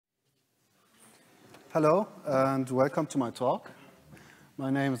Hello, and welcome to my talk. My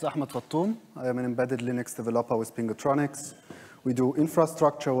name is Ahmad Fatoum. I am an embedded Linux developer with Pengutronix. We do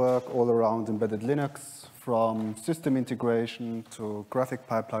infrastructure work all around embedded Linux, from system integration to graphic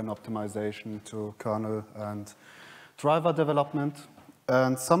pipeline optimization to kernel and driver development.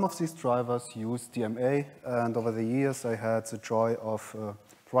 And some of these drivers use DMA, and over the years I had the joy of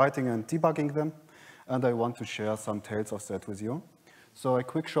writing and debugging them, and I want to share some tales of that with you. So a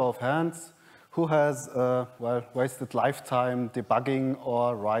quick show of hands. Who has wasted lifetime debugging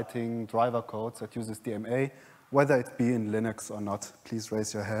or writing driver codes that uses DMA, whether it be in Linux or not? Please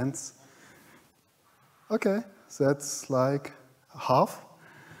raise your hands. Okay, that's like half.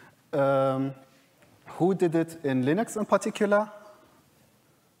 Who did it in Linux in particular?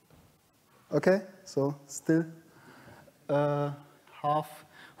 Okay, so still half.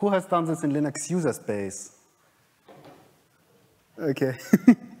 Who has done this in Linux user space? Okay,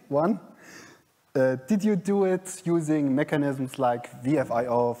 one. Did you do it using mechanisms like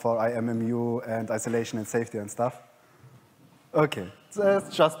VFIO for IMMU and isolation and safety and stuff? Okay,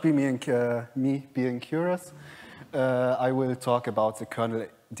 that's just me being curious. I will talk about the kernel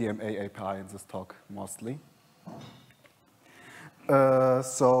DMA API in this talk mostly.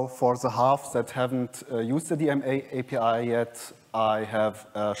 So for the half that haven't used the DMA API yet, I have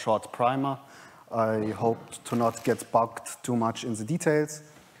a short primer. I hope to not get bogged too much in the details.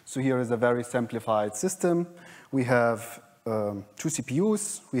 So here is a very simplified system. We have two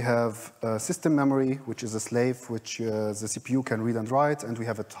CPUs. We have system memory, which is a slave, which the CPU can read and write, and we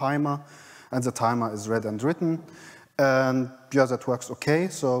have a timer, and the timer is read and written. And yeah, that works okay.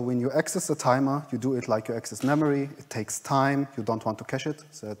 So when you access the timer, you do it like you access memory. It takes time. You don't want to cache it.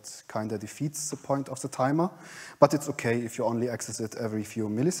 So that kind of defeats the point of the timer. But it's okay if you only access it every few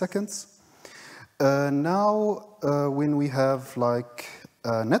milliseconds. Now, when we have like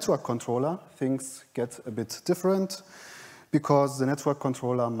a network controller, things get a bit different because the network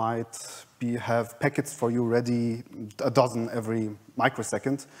controller might have packets for you ready, a dozen every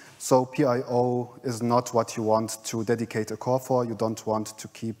microsecond. So PIO is not what you want to dedicate a core for. You don't want to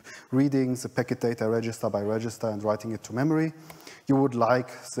keep reading the packet data register by register and writing it to memory. You would like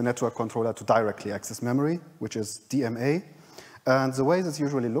the network controller to directly access memory, which is DMA. And the way this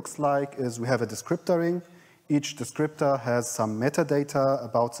usually looks like is we have a descriptor ring. Each descriptor has some metadata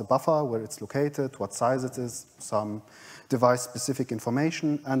about the buffer, where it's located, what size it is, some device-specific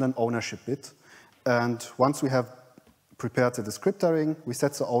information, and an ownership bit. And once we have prepared the descriptor ring, we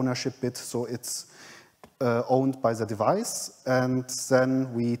set the ownership bit so it's owned by the device. And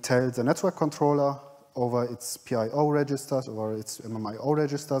then we tell the network controller over its PIO registers, over its MMIO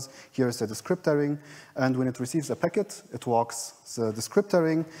registers, here is the descriptor ring. And when it receives a packet, it walks the descriptor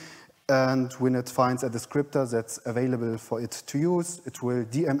ring. And when it finds a descriptor that's available for it to use, it will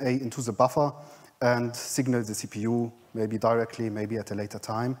DMA into the buffer and signal the CPU, maybe directly, maybe at a later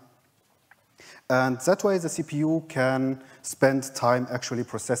time. And that way the CPU can spend time actually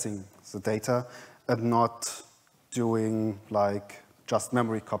processing the data and not doing like just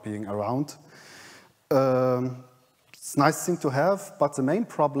memory copying around. It's a nice thing to have, but the main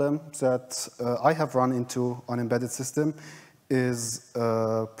problem that I have run into on embedded system is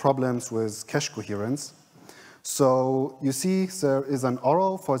problems with cache coherence. So you see there is an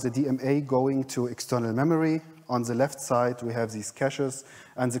arrow for the DMA going to external memory. On the left side, we have these caches.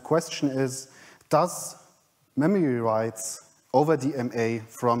 And the question is, does memory writes over DMA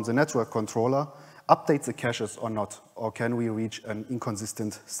from the network controller update the caches or not? Or can we reach an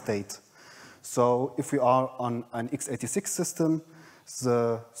inconsistent state? So if we are on an x86 system,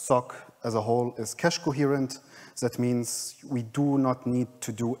 the SoC as a whole is cache coherent. That means we do not need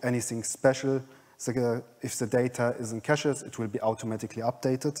to do anything special. So if the data is in caches, it will be automatically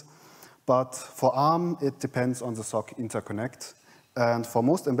updated. But for ARM, it depends on the SoC interconnect. And for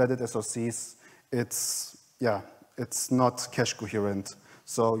most embedded SoCs, it's not cache coherent.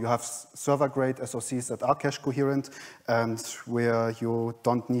 So you have server-grade SoCs that are cache coherent and where you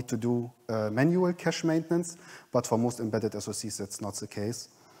don't need to do manual cache maintenance. But for most embedded SoCs, that's not the case.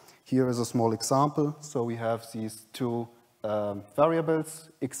 Here is a small example. So we have these two variables,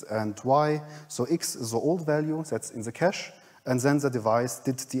 x and y. So x is the old value that's in the cache. And then the device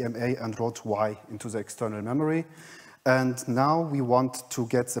did DMA and wrote y into the external memory. And now we want to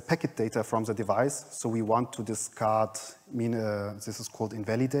get the packet data from the device. So we want to discard, this is called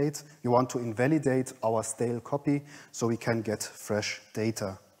invalidate. We want to invalidate our stale copy so we can get fresh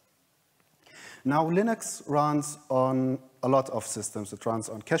data. Now Linux runs on a lot of systems. It runs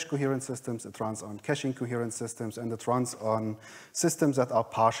on cache coherent systems, it runs on caching coherent systems, and it runs on systems that are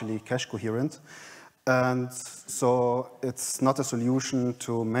partially cache coherent. And so it's not a solution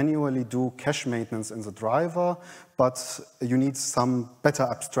to manually do cache maintenance in the driver, but you need some better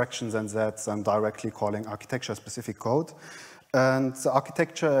abstraction than that, than directly calling architecture-specific code. And the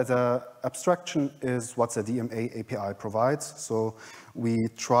architecture, the abstraction is what the DMA API provides. So we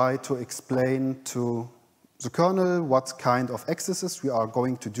try to explain to the kernel what kind of accesses we are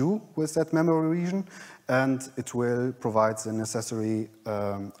going to do with that memory region, and it will provide the necessary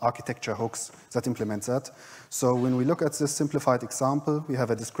architecture hooks that implement that. So when we look at this simplified example, we have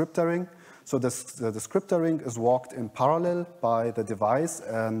a descriptor ring. So the descriptor ring is walked in parallel by the device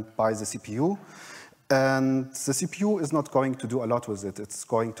and by the CPU. And the CPU is not going to do a lot with it. It's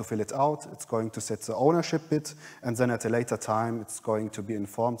going to fill it out, it's going to set the ownership bit, and then at a later time, it's going to be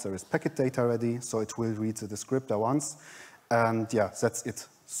informed there is packet data ready, so it will read the descriptor once. And yeah, that's it.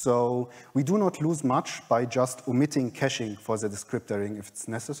 So we do not lose much by just omitting caching for the descriptor ring if it's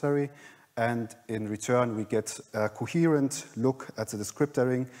necessary. And in return, we get a coherent look at the descriptor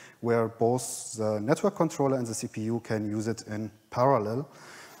ring where both the network controller and the CPU can use it in parallel.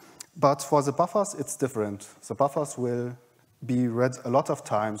 But for the buffers, it's different. The buffers will be read a lot of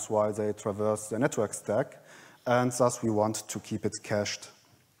times while they traverse the network stack, and thus we want to keep it cached.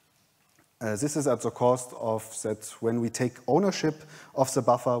 This is at the cost of that when we take ownership of the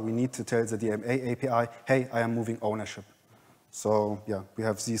buffer, we need to tell the DMA API, hey, I am moving ownership. So yeah, we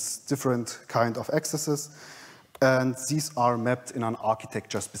have these different kind of accesses, and these are mapped in an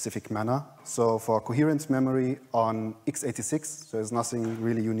architecture-specific manner. So for coherent memory on x86, there's nothing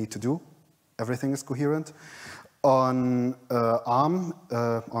really you need to do. Everything is coherent. On ARM,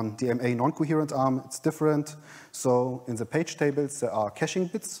 on DMA non-coherent ARM, it's different. So in the page tables, there are caching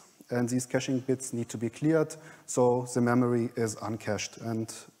bits, and these caching bits need to be cleared, so the memory is uncached.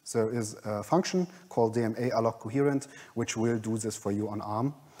 And there is a function called DMA alloc coherent, which will do this for you on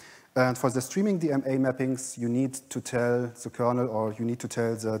ARM. And for the streaming DMA mappings, you need to tell the kernel, or you need to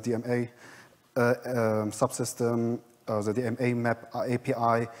tell the DMA subsystem, the DMA map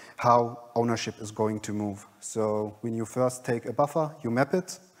API, how ownership is going to move. So when you first take a buffer, you map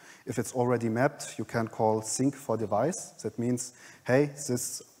it. If it's already mapped, you can call sync for device. That means, hey,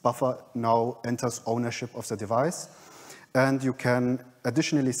 this buffer now enters ownership of the device. And you can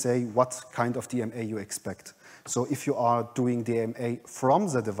additionally say what kind of DMA you expect. So if you are doing DMA from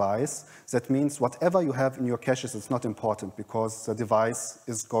the device, that means whatever you have in your caches is not important because the device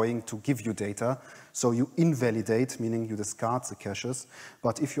is going to give you data. So you invalidate, meaning you discard the caches.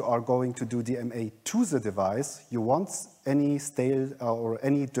 But if you are going to do DMA to the device, you want any stale or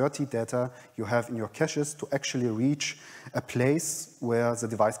any dirty data you have in your caches to actually reach a place where the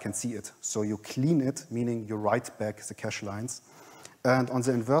device can see it. So you clean it, meaning you write back the cache lines. And on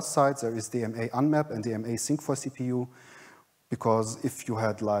the inverse side, there is DMA unmap and DMA sync for CPU, because if you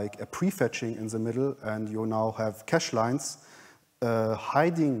had like a prefetching in the middle and you now have cache lines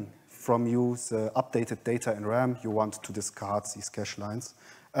hiding from you the updated data in RAM, you want to discard these cache lines.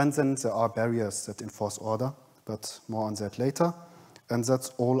 And then there are barriers that enforce order, but more on that later. And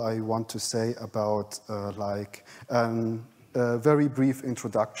that's all I want to say about a very brief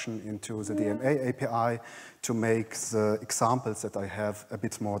introduction into the DMA API to make the examples that I have a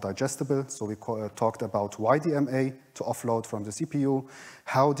bit more digestible. So we talked about why DMA, to offload from the CPU,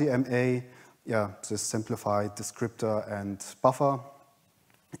 how DMA, this simplified descriptor and buffer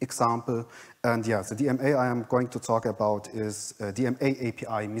example. And yeah, the DMA I am going to talk about is DMA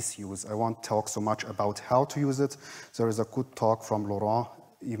API misuse. I won't talk so much about how to use it. There is a good talk from Laurent,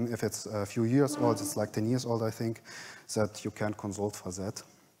 even if it's a few years old, it's like 10 years old, I think, that you can consult for that.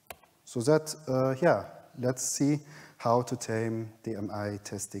 So that, let's see how to tame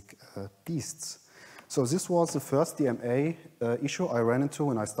DMA-tastic beasts. So this was the first DMA issue I ran into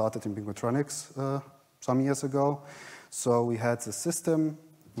when I started in Pengutronix some years ago. So we had the system,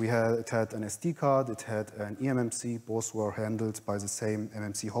 it had an SD card, it had an eMMC, both were handled by the same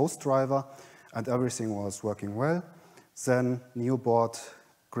MMC host driver, and everything was working well. Then new board,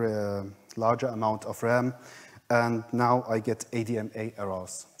 larger amount of RAM, and now I get ADMA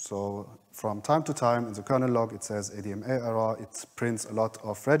errors. So from time to time in the kernel log it says ADMA error, it prints a lot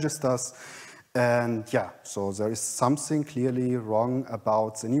of registers, and so there is something clearly wrong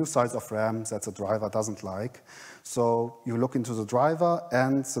about the new size of RAM that the driver doesn't like. So you look into the driver,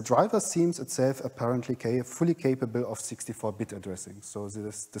 and the driver seems itself apparently fully capable of 64-bit addressing. So the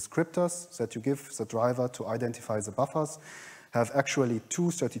descriptors that you give the driver to identify the buffers have actually two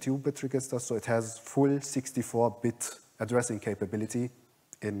 32-bit registers, so it has full 64-bit addressing capability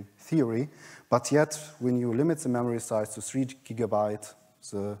in theory. But yet, when you limit the memory size to 3 GB,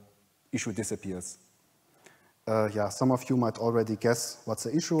 the issue disappears. Some of you might already guess what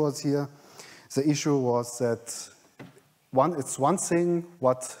the issue was here. The issue was that it's one thing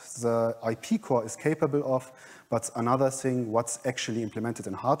what the IP core is capable of, but another thing what's actually implemented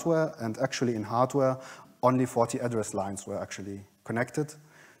in hardware, and actually in hardware, only 40 address lines were actually connected.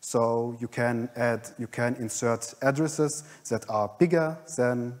 So you can insert addresses that are bigger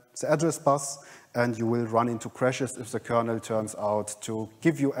than the address bus, and you will run into crashes if the kernel turns out to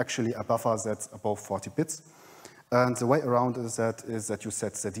give you actually a buffer that's above 40 bits. And the way around is that you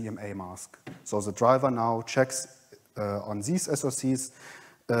set the DMA mask. So the driver now checks on these SoCs,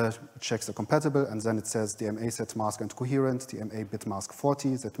 checks the compatible, and then it says DMA set mask and coherent, DMA bit mask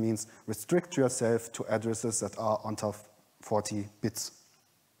 40. That means restrict yourself to addresses that are under 40 bits.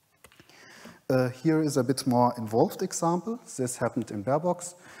 Here is a bit more involved example. This happened in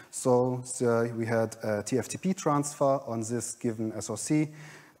barebox. So we had a TFTP transfer on this given SoC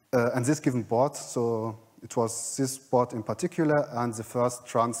and this given board. So it was this board in particular, and the first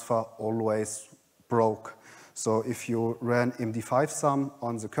transfer always broke. So if you ran MD5 sum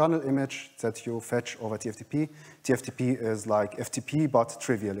on the kernel image that you fetch over TFTP, TFTP is like FTP but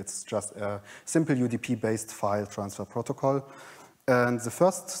trivial. It's just a simple UDP-based file transfer protocol. And the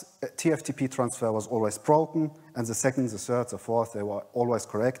first TFTP transfer was always broken, and the second, the third, the fourth, they were always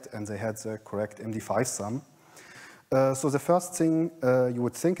correct, and they had the correct MD5 sum. So the first thing you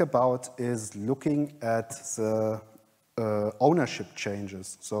would think about is looking at the ownership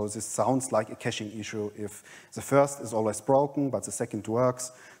changes. So this sounds like a caching issue if the first is always broken, but the second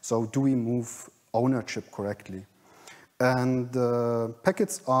works. So do we move ownership correctly? And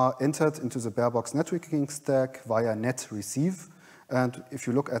packets are entered into the barebox networking stack via net receive. And if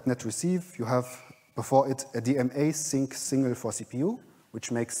you look at net receive, you have before it a DMA sync single for CPU,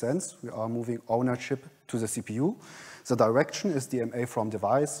 which makes sense. We are moving ownership to the CPU. The direction is DMA from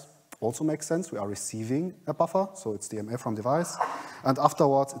device, also makes sense. We are receiving a buffer, so it's DMA from device. And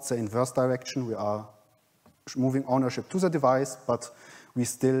afterwards, it's the inverse direction. We are moving ownership to the device, but we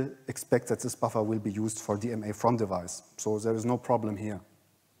still expect that this buffer will be used for DMA from device. So there is no problem here.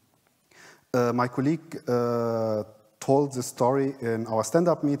 My colleague told this story in our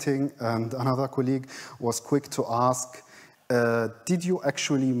stand-up meeting, and another colleague was quick to ask, did you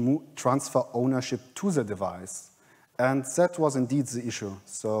actually transfer ownership to the device? And that was indeed the issue.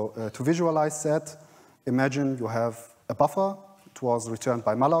 So to visualize that, imagine you have a buffer. It was returned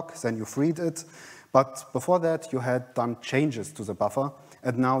by malloc, then you freed it. But before that, you had done changes to the buffer,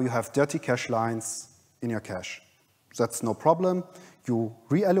 and now you have dirty cache lines in your cache. That's no problem. You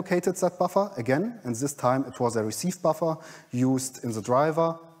reallocated that buffer again, and this time it was a receive buffer used in the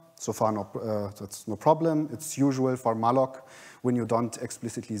driver. So far, that's no problem. It's usual for malloc when you don't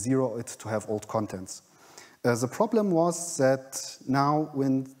explicitly zero it to have old contents. The problem was that now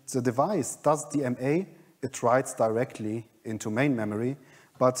when the device does DMA, it writes directly into main memory,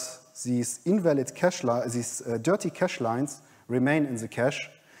 but these invalid cache lines, these dirty cache lines remain in the cache.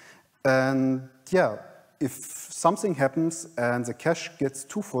 And yeah, if something happens and the cache gets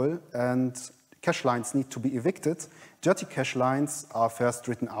too full and cache lines need to be evicted, dirty cache lines are first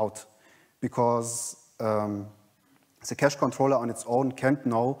written out because the cache controller on its own can't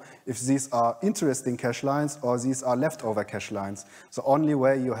know if these are interesting cache lines or these are leftover cache lines. The only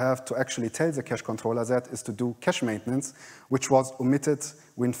way you have to actually tell the cache controller that is to do cache maintenance, which was omitted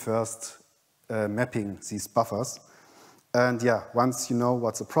when first mapping these buffers. And yeah, once you know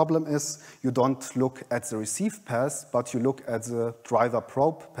what the problem is, you don't look at the receive path, but you look at the driver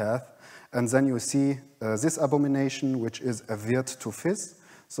probe path, and then you see this abomination, which is a virt to fizz.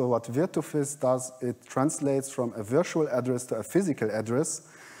 So what virt to fizz does, it translates from a virtual address to a physical address,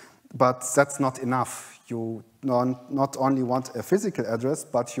 but that's not enough. You not only want a physical address,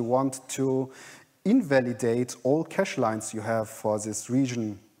 but you want to invalidate all cache lines you have for this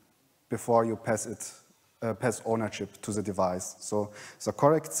region before you pass ownership to the device. So the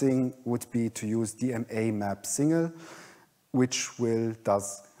correct thing would be to use DMA map single, which will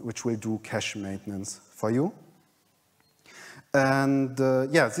do cache maintenance for you. And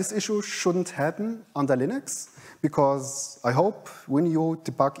yeah, this issue shouldn't happen under Linux, because I hope when you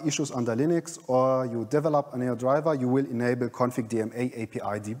debug issues under Linux or you develop a Neo driver, you will enable config DMA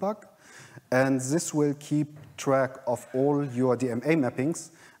API debug. And this will keep track of all your DMA mappings.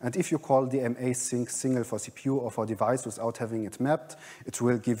 And if you call DMA sync single for CPU or for device without having it mapped, it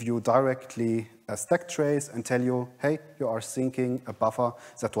will give you directly a stack trace and tell you, hey, you are syncing a buffer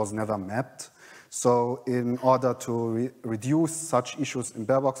that was never mapped. So in order to reduce such issues in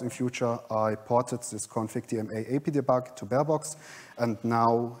barebox in future, I ported this config DMA API debug to barebox. And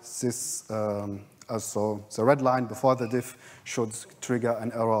now this, so the red line before the diff should trigger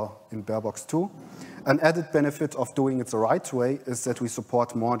an error in barebox too. An added benefit of doing it the right way is that we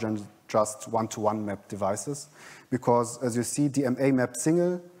support more just one-to-one map devices. Because as you see, DMA map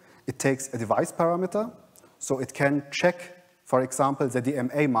single, it takes a device parameter, so it can check, for example, the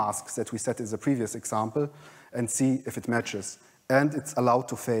DMA masks that we set in the previous example and see if it matches. And it's allowed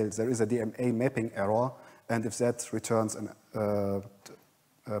to fail. There is a DMA mapping error, and if that returns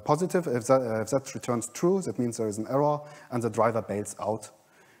positive, if that returns true, that means there is an error, and the driver bails out.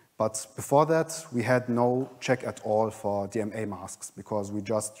 But before that, we had no check at all for DMA masks, because we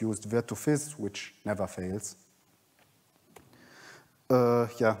just used vir2phys, which never fails.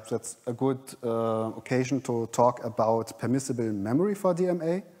 Yeah, that's a good occasion to talk about permissible memory for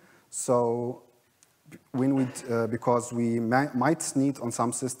DMA. So when we, because we might need on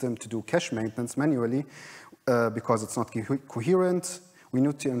some system to do cache maintenance manually, because it's not coherent, we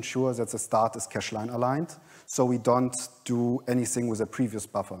need to ensure that the start is cache line aligned, so we don't do anything with a previous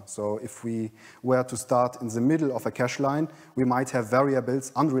buffer. So if we were to start in the middle of a cache line, we might have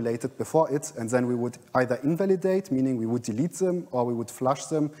variables unrelated before it, and then we would either invalidate, meaning we would delete them, or we would flush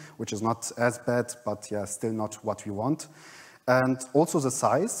them, which is not as bad, but yeah, still not what we want. And also the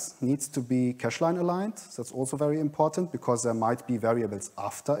size needs to be cache line aligned. That's also very important, because there might be variables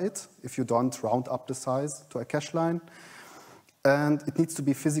after it if you don't round up the size to a cache line. And it needs to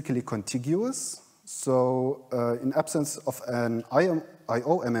be physically contiguous. So in absence of an IO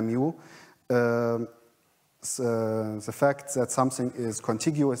MMU, the fact that something is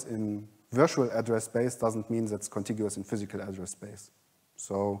contiguous in virtual address space doesn't mean that's contiguous in physical address space.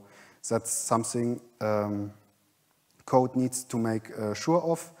 So that's something code needs to make sure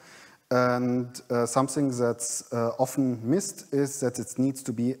of. And something that's often missed is that it needs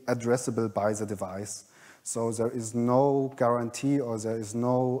to be addressable by the device. So there is no guarantee, or there is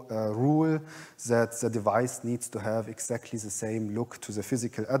no rule that the device needs to have exactly the same look to the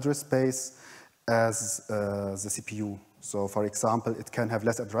physical address space as the CPU. So for example, it can have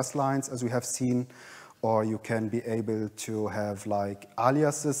less address lines, as we have seen, or you can be able to have like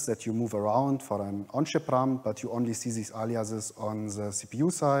aliases that you move around for an on-chip RAM, but you only see these aliases on the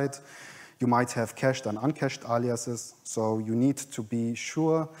CPU side. You might have cached and uncached aliases, so you need to be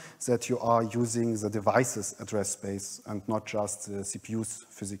sure that you are using the device's address space and not just the CPU's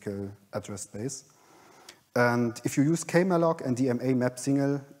physical address space. And if you use kmalloc and DMA map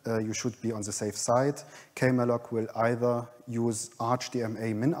single, you should be on the safe side. Kmalloc will either use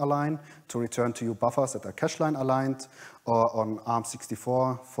archdma min align to return to you buffers that are cache line aligned, or on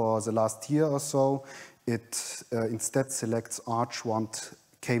ARM64 for the last year or so, it instead selects arch want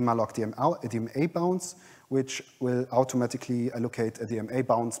kmalloc DMA bounds, which will automatically allocate a DMA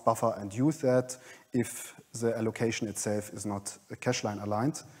bounds buffer and use that if the allocation itself is not cache line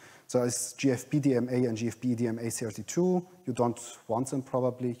aligned. So as GFP DMA and GFP DMA CRT2, you don't want them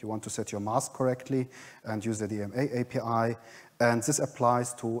probably. You want to set your mask correctly and use the DMA API. And this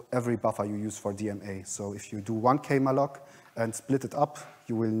applies to every buffer you use for DMA. So if you do one kmalloc and split it up,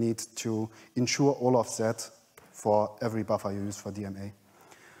 you will need to ensure all of that for every buffer you use for DMA.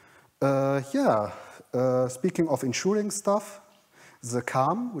 Speaking of ensuring stuff, the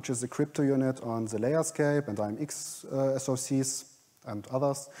CAM, which is the crypto unit on the Layerscape and IMX SoCs and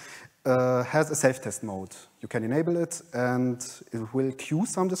others, has a self-test mode. You can enable it, and it will queue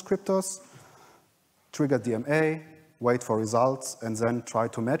some descriptors, trigger DMA, wait for results, and then try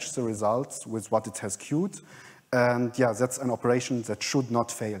to match the results with what it has queued. And yeah, that's an operation that should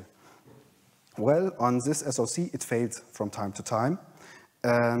not fail. Well, on this SoC, it failed from time to time.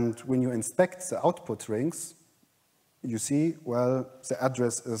 And when you inspect the output rings, you see, well, the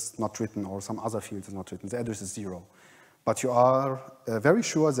address is not written, or some other field is not written. The address is 0. But you are very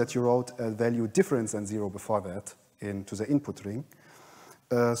sure that you wrote a value different than 0 before that into the input ring.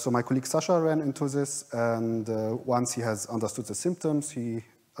 So my colleague Sasha ran into this, and once he has understood the symptoms, he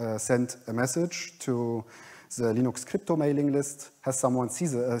sent a message to the Linux crypto mailing list. Has someone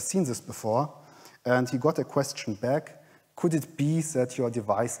seen this before? And he got a question back. Could it be that your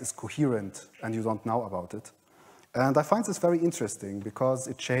device is coherent and you don't know about it? And I find this very interesting because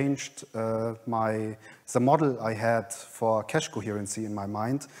it changed the model I had for cache coherency in my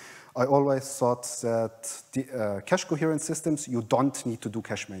mind. I always thought that the cache coherent systems, you don't need to do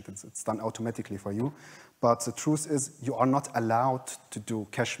cache maintenance. It's done automatically for you. But the truth is you are not allowed to do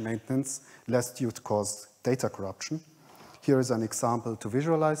cache maintenance lest you cause data corruption. Here is an example to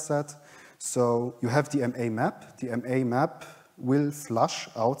visualize that. So you have DMA map. DMA map will flush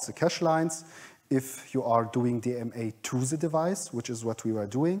out the cache lines if you are doing DMA to the device, which is what we were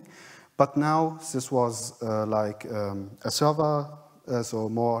doing. But now this was like a server, so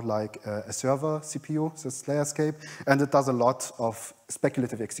more like a server CPU, this Layerscape, and it does a lot of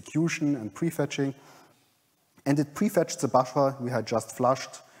speculative execution and prefetching. And it prefetched the buffer we had just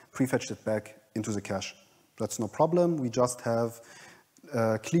flushed prefetched it back into the cache. That's no problem. We just have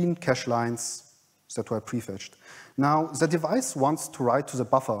clean cache lines that were prefetched. Now, the device wants to write to the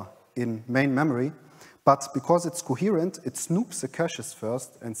buffer in main memory, but because it's coherent, it snoops the caches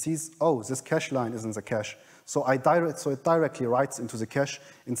first and sees, oh, this cache line is in the cache. So it directly writes into the cache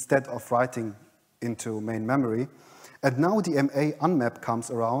instead of writing into main memory. And now DMA unmap comes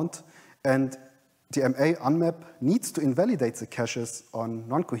around, and DMA unmap needs to invalidate the caches on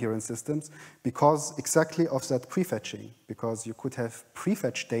non-coherent systems because exactly of that prefetching, because you could have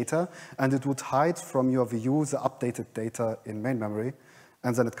prefetched data and it would hide from your view the updated data in main memory.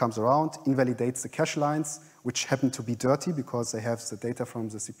 And then it comes around, invalidates the cache lines, which happen to be dirty because they have the data from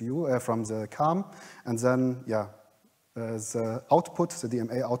the CPU, from the CARM, and then, yeah, the output, the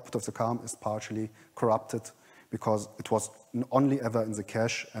DMA output of the CARM is partially corrupted because it was only ever in the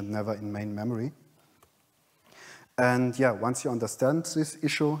cache and never in main memory. And yeah, once you understand this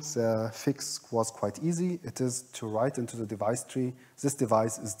issue, the fix was quite easy. It is to write into the device tree, this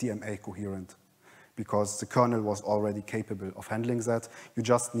device is DMA coherent, because the kernel was already capable of handling that. You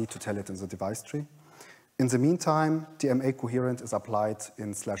just need to tell it in the device tree. In the meantime, DMA coherent is applied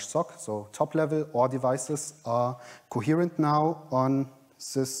in /soc, so top level, all devices are coherent now on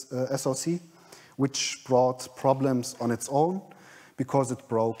this SoC, which brought problems on its own because it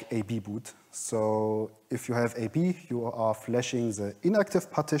broke AB boot. So if you have AB, you are flashing the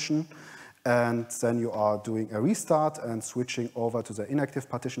inactive partition, and then you are doing a restart and switching over to the inactive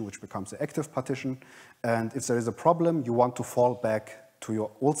partition, which becomes the active partition. And if there is a problem, you want to fall back to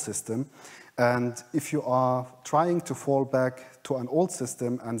your old system. And if you are trying to fall back to an old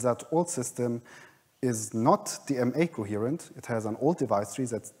system, and that old system is not DMA coherent, it has an old device tree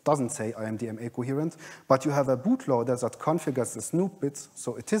that doesn't say I am DMA coherent, but you have a bootloader that configures the snoop bits,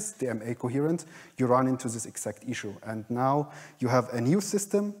 so it is DMA coherent, you run into this exact issue. And now you have a new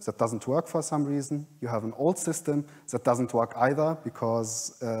system that doesn't work for some reason, you have an old system that doesn't work either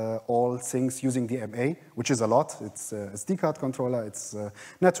because all things using DMA, which is a lot, it's a SD card controller, it's a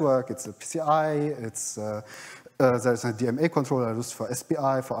network, it's a PCI, it's there's a DMA controller used for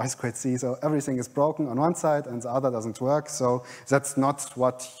SPI, for I2C, so everything is broken on one side and the other doesn't work. So that's not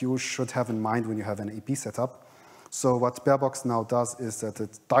what you should have in mind when you have an AP setup. So what barebox now does is that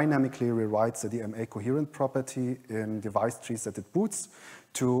it dynamically rewrites the DMA coherent property in device trees that it boots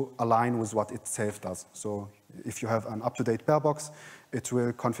to align with what itself does. So if you have an up-to-date barebox, it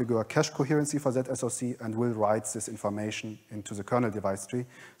will configure cache coherency for that SoC and will write this information into the kernel device tree,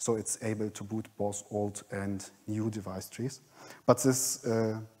 so it's able to boot both old and new device trees. But this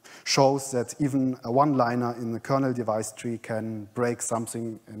shows that even a one-liner in the kernel device tree can break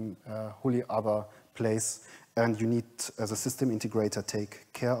something in a wholly other place, and you need, as a system integrator,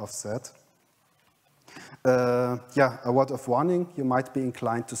 take care of that. Yeah, a word of warning, you might be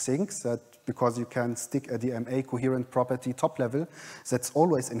inclined to think that because you can stick a DMA coherent property top level that's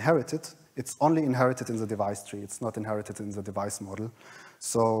always inherited, it's only inherited in the device tree, it's not inherited in the device model.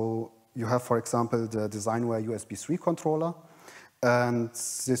 So you have, for example, the Designware USB 3 controller, and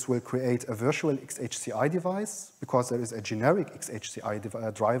this will create a virtual XHCI device because there is a generic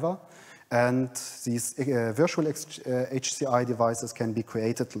XHCI driver. And these virtual HCI devices can be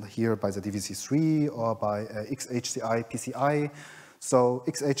created here by the DVC3 or by XHCI PCI. So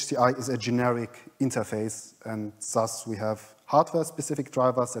XHCI is a generic interface, and thus we have hardware-specific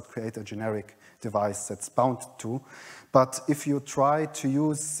drivers that create a generic device that's bound to. But if you try to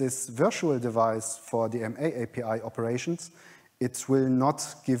use this virtual device for DMA API operations, it will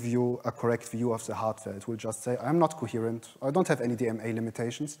not give you a correct view of the hardware. It will just say, I'm not coherent, I don't have any DMA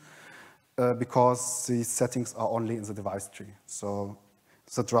limitations, because these settings are only in the device tree. So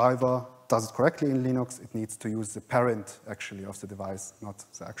the driver does it correctly in Linux, it needs to use the parent, actually, of the device, not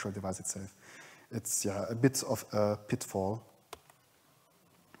the actual device itself. It's, yeah, a bit of a pitfall.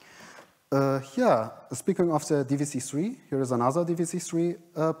 Yeah, speaking of the DVC3, here is another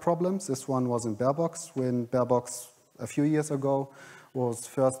DVC3 problem. This one was in barebox, when barebox a few years ago was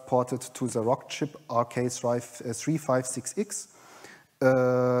first ported to the ROC chip RK356X.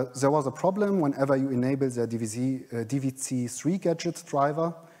 There was a problem whenever you enable the DVC3 gadget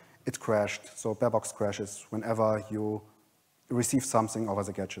driver, it crashed. So barebox crashes whenever you receive something over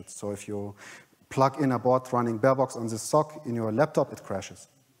the gadget. So if you plug in a board running barebox on this SoC in your laptop, it crashes.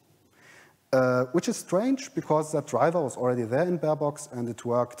 Which is strange because that driver was already there in barebox and it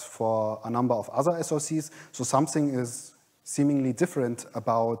worked for a number of other SoCs. So something is seemingly different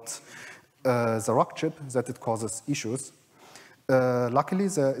about the ROC chip that it causes issues. Luckily,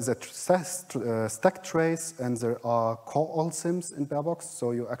 there is a stack trace and there are core all sims in barebox,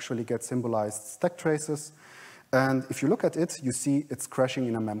 so you actually get symbolized stack traces. And if you look at it, you see it's crashing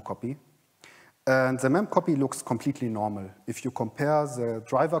in a memcopy. And the memcopy looks completely normal. If you compare the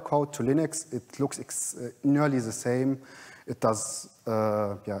driver code to Linux, it looks nearly the same. It does,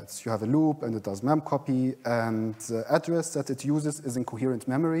 you have a loop, and it does memcopy, and the address that it uses is in coherent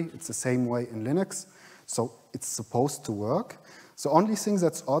memory. It's the same way in Linux, so it's supposed to work. The only thing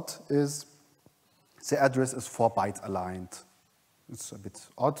that's odd is the address is 4-byte aligned. It's a bit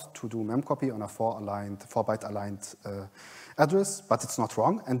odd to do memcopy on a 4-byte aligned address, but it's not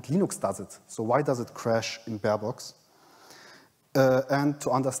wrong, and Linux does it. So why does it crash in barebox? And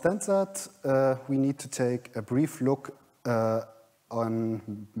to understand that, we need to take a brief look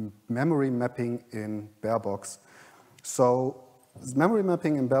on memory mapping in barebox. So memory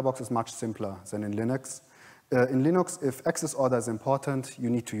mapping in barebox is much simpler than in Linux. In Linux, if access order is important, you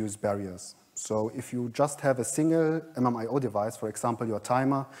need to use barriers. So if you just have a single MMIO device, for example, your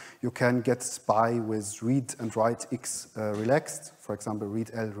timer, you can get by with read and write X relaxed, for example,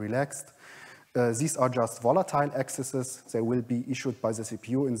 read L relaxed. These are just volatile accesses. They will be issued by the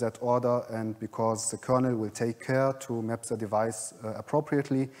CPU in that order, and because the kernel will take care to map the device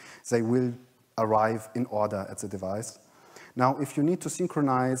appropriately, they will arrive in order at the device. Now, if you need to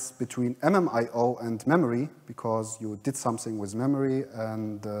synchronize between MMIO and memory, because you did something with memory,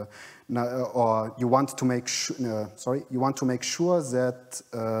 and or you want to make sure that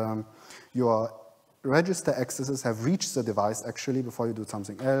your register accesses have reached the device actually before you do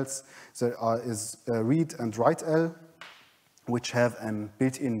something else. There is read and write L, which have a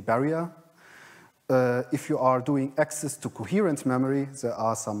built-in barrier. If you are doing access to coherent memory, there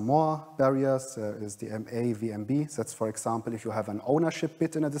are some more barriers. There is DMA VMB. That's, for example, if you have an ownership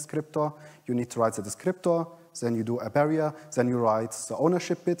bit in a descriptor, you need to write the descriptor, then you do a barrier, then you write the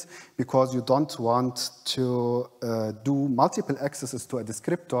ownership bit, because you don't want to do multiple accesses to a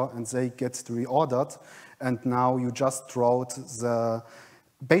descriptor and they get reordered, and now you just wrote the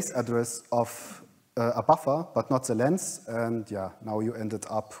base address of a buffer, but not the length, and yeah, now you ended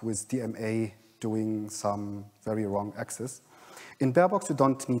up with DMA doing some very wrong access. In barebox, you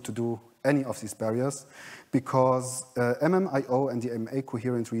don't need to do any of these barriers because MMIO and DMA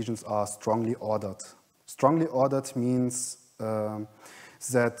coherent regions are strongly ordered. Strongly ordered means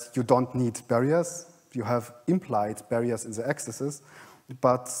that you don't need barriers. You have implied barriers in the accesses,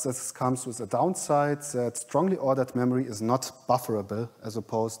 but this comes with a downside that strongly ordered memory is not bufferable as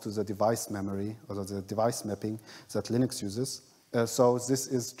opposed to the device memory or the device mapping that Linux uses. So this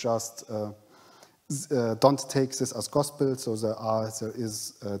is just don't take this as gospel. So there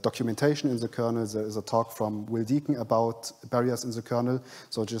is documentation in the kernel. There is a talk from Will Deacon about barriers in the kernel.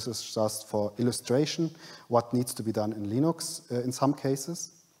 So this is just for illustration what needs to be done in Linux in some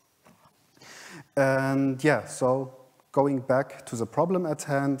cases. And yeah, so going back to the problem at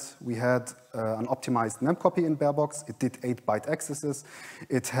hand, we had an optimized memcopy in barebox. It did 8-byte accesses.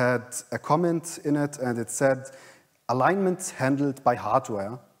 It had a comment in it, and it said alignment handled by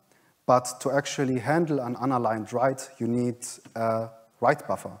hardware. But to actually handle an unaligned write, you need a write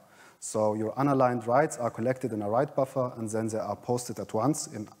buffer. So your unaligned writes are collected in a write buffer, and then they are posted at once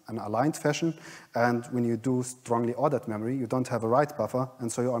in an aligned fashion. And when you do strongly ordered memory, you don't have a write buffer, and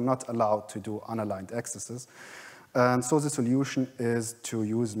so you are not allowed to do unaligned accesses. And so the solution is to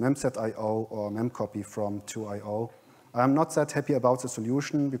use memset.io or memcopy from 2.io. I'm not that happy about the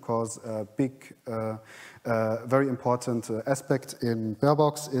solution because a big, very important aspect in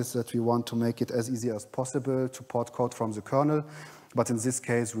barebox is that we want to make it as easy as possible to port code from the kernel. But in this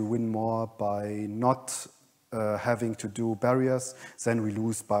case, we win more by not having to do barriers than we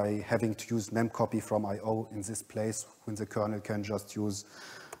lose by having to use memcopy from IO in this place when the kernel can just use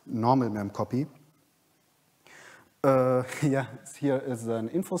normal memcopy. Yeah, here is an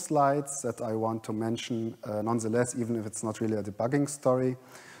info slide that I want to mention nonetheless, even if it's not really a debugging story.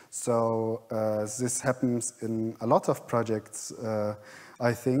 So this happens in a lot of projects,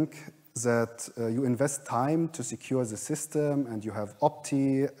 I think, that you invest time to secure the system, and you have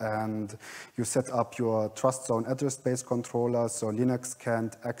Opti, and you set up your trust zone address space controller so Linux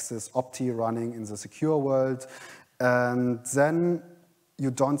can't access Opti running in the secure world, and then you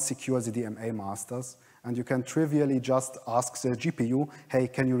don't secure the DMA masters. And you can trivially just ask the GPU, hey,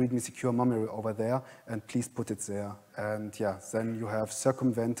 can you read me secure memory over there? And please put it there. And yeah, then you have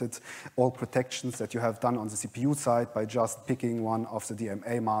circumvented all protections that you have done on the CPU side by just picking one of the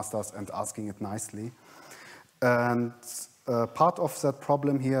DMA masters and asking it nicely. And part of that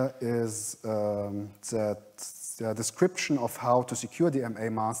problem here is that the description of how to secure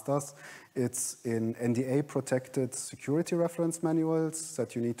DMA masters, it's in NDA-protected security reference manuals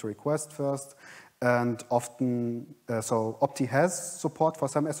that you need to request first. And often, so Opti has support for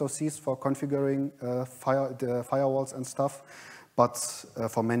some SOCs for configuring the firewalls and stuff, but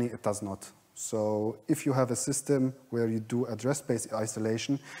for many it does not. So if you have a system where you do address-based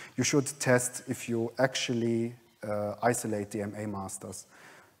isolation, you should test if you actually isolate DMA masters.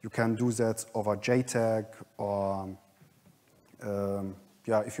 You can do that over JTAG or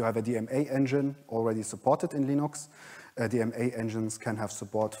if you have a DMA engine already supported in Linux. DMA engines can have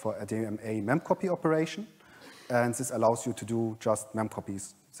support for a DMA memcopy operation, and this allows you to do just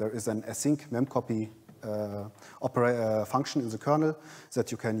memcopies. There is an async memcopy function in the kernel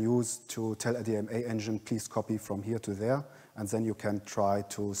that you can use to tell a DMA engine, please copy from here to there, and then you can try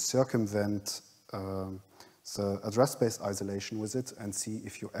to circumvent the address-based isolation with it and see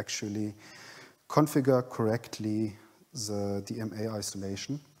if you actually configure correctly the DMA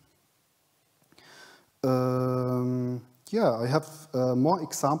isolation. I have more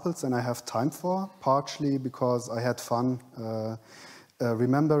examples than I have time for, partially because I had fun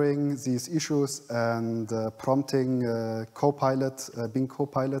remembering these issues and prompting Copilot, Bing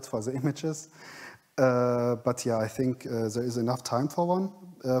Copilot for the images. But yeah, I think there is enough time for one.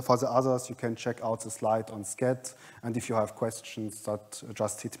 For the others, you can check out the slide on SCAD, and if you have questions,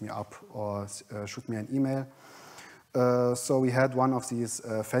 just hit me up or shoot me an email. So we had one of these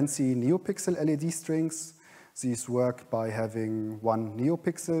fancy NeoPixel LED strings. These work by having one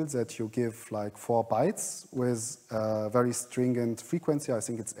NeoPixel that you give like 4 bytes with a very stringent frequency. I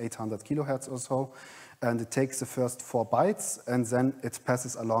think it's 800 kilohertz or so. And it takes the first 4 bytes, and then it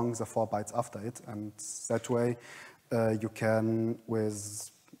passes along the 4 bytes after it. And that way, you can, with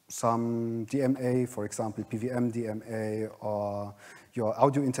some DMA, for example, PVM DMA, or your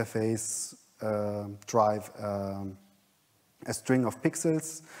audio interface, drive a string of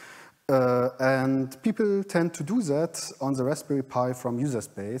pixels. And people tend to do that on the Raspberry Pi from user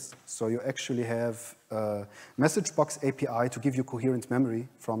space. So you actually have a message box API to give you coherent memory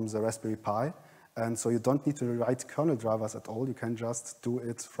from the Raspberry Pi. And so you don't need to write kernel drivers at all. You can just do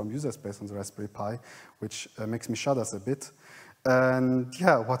it from user space on the Raspberry Pi, which makes me shudder a bit. And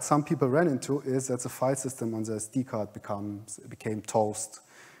yeah, what some people ran into is that the file system on the SD card became toast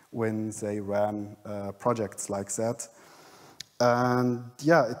when they ran projects like that. And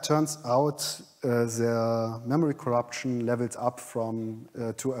yeah, it turns out their memory corruption leveled up from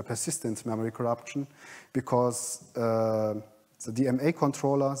to a persistent memory corruption, because the DMA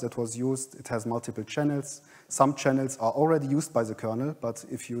controller that was used, it has multiple channels. Some channels are already used by the kernel, but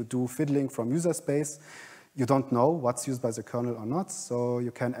if you do fiddling from user space, you don't know what's used by the kernel or not, so you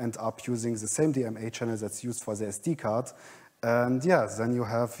can end up using the same DMA channel that's used for the SD card. And yeah, then you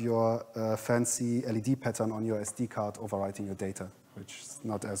have your fancy LED pattern on your SD card overwriting your data, which is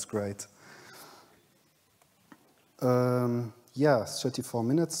not as great. Yeah, 34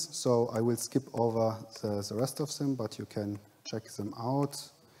 minutes, so I will skip over the rest of them, but you can check them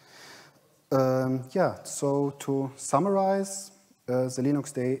out. Yeah, so to summarize, the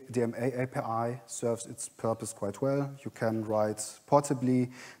Linux DMA API serves its purpose quite well. You can write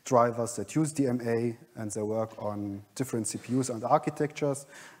portably drivers that use DMA, and they work on different CPUs and architectures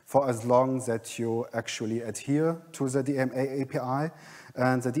for as long that you actually adhere to the DMA API.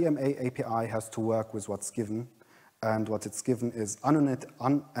 And the DMA API has to work with what's given. And what it's given is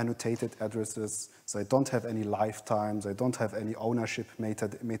unannotated addresses. They don't have any lifetime. They don't have any ownership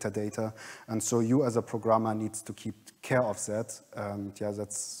metadata. And so you as a programmer needs to keep care of that. And yeah,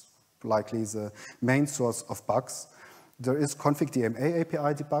 that's likely the main source of bugs. There is config DMA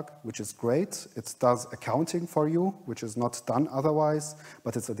API debug, which is great. It does accounting for you, which is not done otherwise,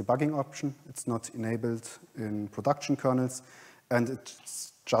 but it's a debugging option. It's not enabled in production kernels, and it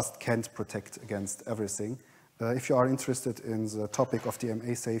just can't protect against everything. If you are interested in the topic of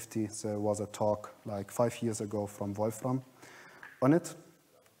DMA safety, there was a talk like 5 years ago from Wolfram on it.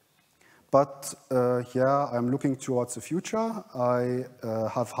 But yeah, I'm looking towards the future. I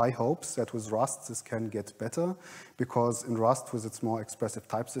have high hopes that with Rust this can get better, because in Rust, with its more expressive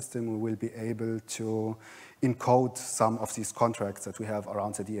type system, we will be able to encode some of these contracts that we have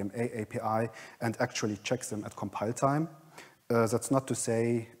around the DMA API and actually check them at compile time. That's not to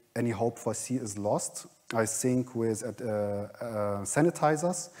say any hope for C is lost. I think with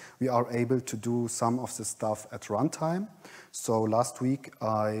sanitizers, we are able to do some of the stuff at runtime. So last week,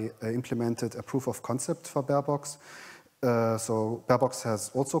 I implemented a proof of concept for barebox. So barebox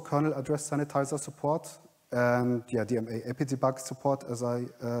has also kernel address sanitizer support, and yeah, DMA API debug support, as I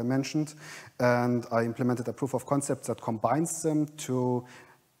mentioned. And I implemented a proof of concept that combines them to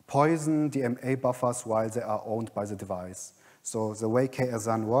poison DMA buffers while they are owned by the device. So the way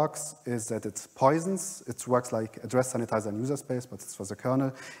KSAN works is that it poisons. It works like address sanitizer in user space, but it's for the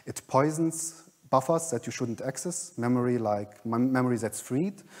kernel. It poisons buffers that you shouldn't access, memory like memory that's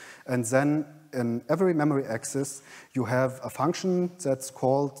freed, and then in every memory access, you have a function that's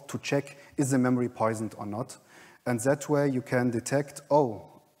called to check is the memory poisoned or not, and that way you can detect,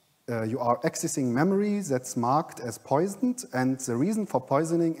 you are accessing memory that's marked as poisoned, and the reason for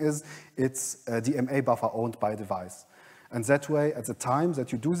poisoning is it's a DMA buffer owned by a device. And that way, at the time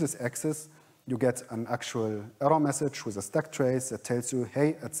that you do this access, you get an actual error message with a stack trace that tells you,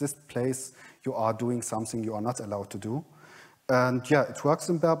 hey, at this place, you are doing something you are not allowed to do. And yeah, it works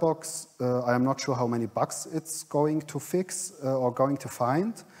in barebox. I am not sure how many bugs it's going to fix or going to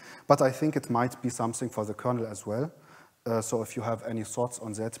find, but I think it might be something for the kernel as well. So if you have any thoughts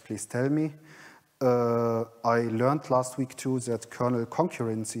on that, please tell me. I learned last week too that kernel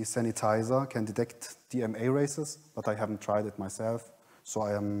concurrency sanitizer can detect DMA races, but I haven't tried it myself. So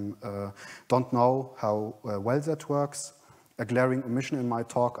I don't know how well that works. A glaring omission in my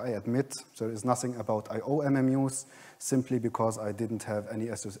talk, I admit, there is nothing about I/O MMUs, simply because I didn't have any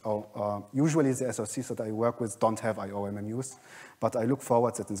SOC. Usually the SOCs that I work with don't have I/O MMUs, but I look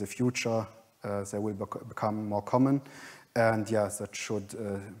forward that in the future they will become more common. And yeah, that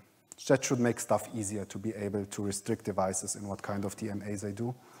should make stuff easier to be able to restrict devices in what kind of DMA they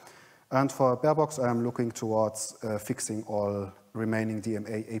do. And for barebox, I am looking towards fixing all remaining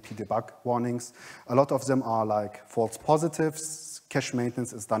DMA API debug warnings. A lot of them are like false positives. Cache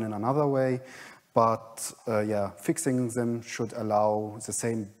maintenance is done in another way. But yeah, fixing them should allow the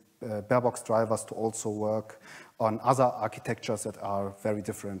same barebox drivers to also work on other architectures that are very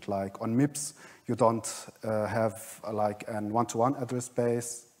different. Like on MIPS, you don't have like an one-to-one address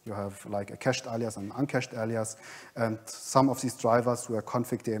space. You have like a cached alias and an uncached alias. And some of these drivers where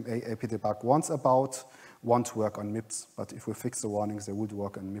config DMA API debug warns about won't work on MIPS. But if we fix the warnings, they would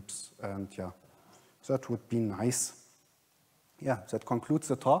work on MIPS. And yeah, that would be nice. Yeah, that concludes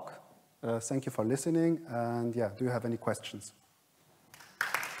the talk. Thank you for listening. And yeah, do you have any questions?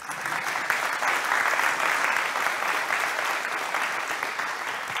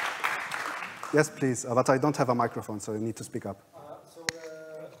 Yes, please. But I don't have a microphone, so you need to speak up. So the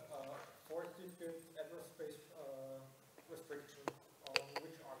 40-bit address space restriction, on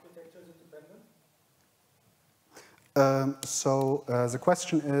which architecture is it dependent? The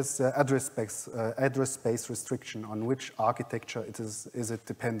question is address space restriction, on which architecture is it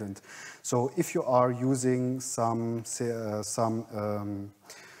dependent. So if you are using some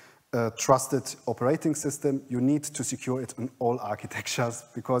trusted operating system, you need to secure it in all architectures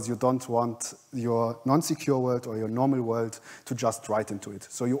because you don't want your non-secure world or your normal world to just write into it.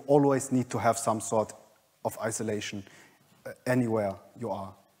 So you always need to have some sort of isolation anywhere you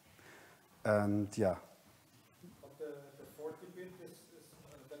are. And yeah. But the 40-bit is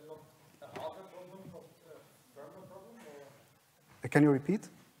then not a hardware problem, but a firmware problem? Or? Can you repeat?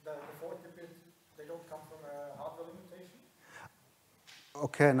 The 40-bit, they don't come from a hardware limitation?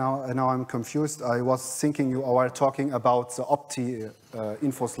 Okay, now I'm confused. I was thinking you were talking about the Opti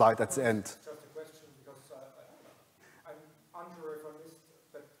info slide at the end. Just a question, because I'm unsure if I missed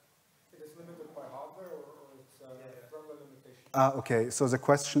that it is limited by hardware or it's a firmware limitation. Okay, so the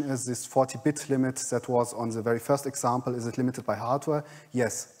question is this 40-bit limit that was on the very first example, is it limited by hardware?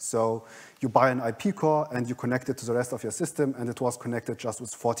 Yes, so you buy an IP core and you connect it to the rest of your system and it was connected just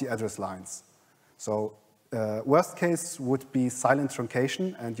with 40 address lines. So worst case would be silent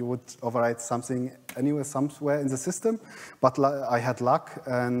truncation, and you would overwrite something anywhere, somewhere in the system. But I had luck,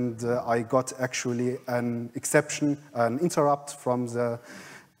 and I got actually an exception, an interrupt from the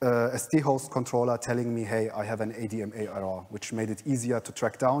SD host controller telling me, hey, I have an ADMA error, which made it easier to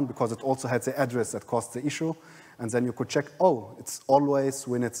track down because it also had the address that caused the issue. And then you could check, oh, it's always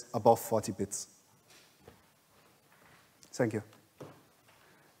when it's above 40 bits. Thank you.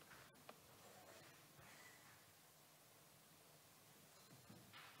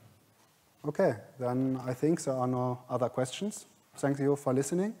 Okay, then I think there are no other questions. Thank you for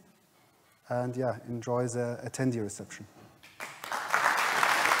listening. And yeah, enjoy the attendee reception.